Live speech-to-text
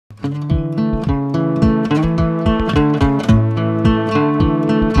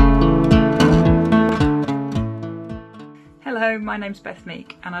my name's Beth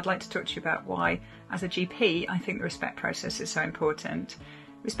Meek and I'd like to talk to you about why, as a GP, I think the ReSPECT process is so important.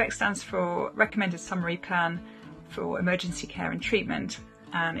 ReSPECT stands for Recommended Summary Plan for Emergency Care and Treatment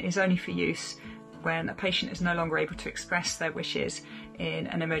and is only for use when a patient is no longer able to express their wishes in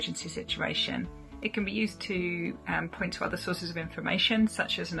an emergency situation. It can be used to point to other sources of information,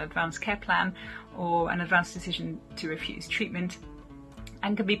 such as an advanced care plan or an advanced decision to refuse treatment,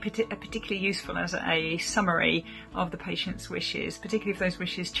 and can be particularly useful as a summary of the patient's wishes, particularly if those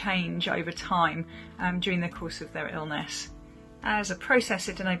wishes change over time during the course of their illness. As a process,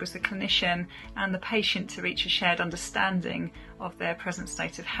 it enables the clinician and the patient to reach a shared understanding of their present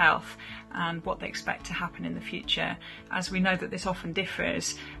state of health and what they expect to happen in the future, as we know that this often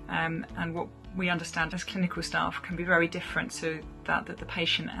differs and what we understand as clinical staff can be very different to that the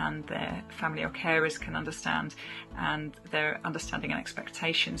patient and their family or carers can understand, and their understanding and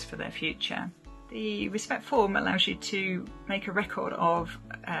expectations for their future. The ReSPECT form allows you to make a record of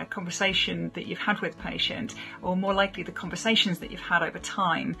a conversation that you've had with the patient, or more likely the conversations that you've had over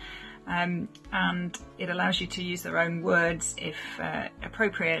time, and it allows you to use their own words, if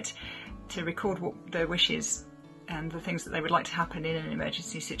appropriate, to record what their wishes and the things that they would like to happen in an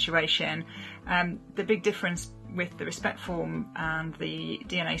emergency situation. The big difference with the ReSPECT form and the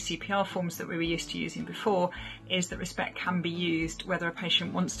DNA CPR forms that we were used to using before is that ReSPECT can be used whether a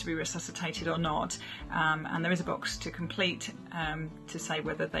patient wants to be resuscitated or not, and there is a box to complete to say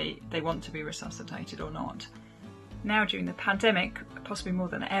whether they want to be resuscitated or not. Now, during the pandemic, possibly more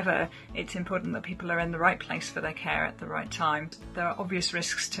than ever, it's important that people are in the right place for their care at the right time. There are obvious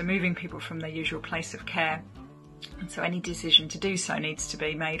risks to moving people from their usual place of care, and so any decision to do so needs to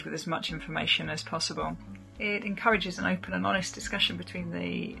be made with as much information as possible. It encourages an open and honest discussion between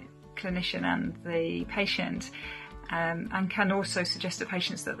the clinician and the patient, and can also suggest to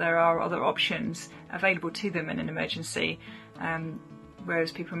patients that there are other options available to them in an emergency,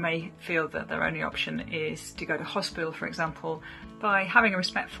 whereas people may feel that their only option is to go to hospital, for example. By having a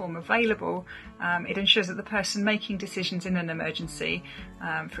ReSPECT form available, it ensures that the person making decisions in an emergency,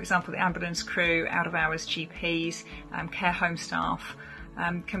 for example the ambulance crew, out-of-hours GPs, care home staff,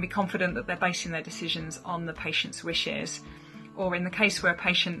 can be confident that they're basing their decisions on the patient's wishes. Or in the case where a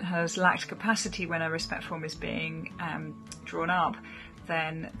patient has lacked capacity when a ReSPECT form is being drawn up,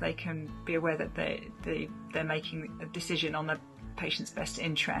 then they can be aware that they're making a decision on the patient's best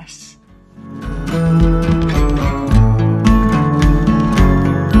interests.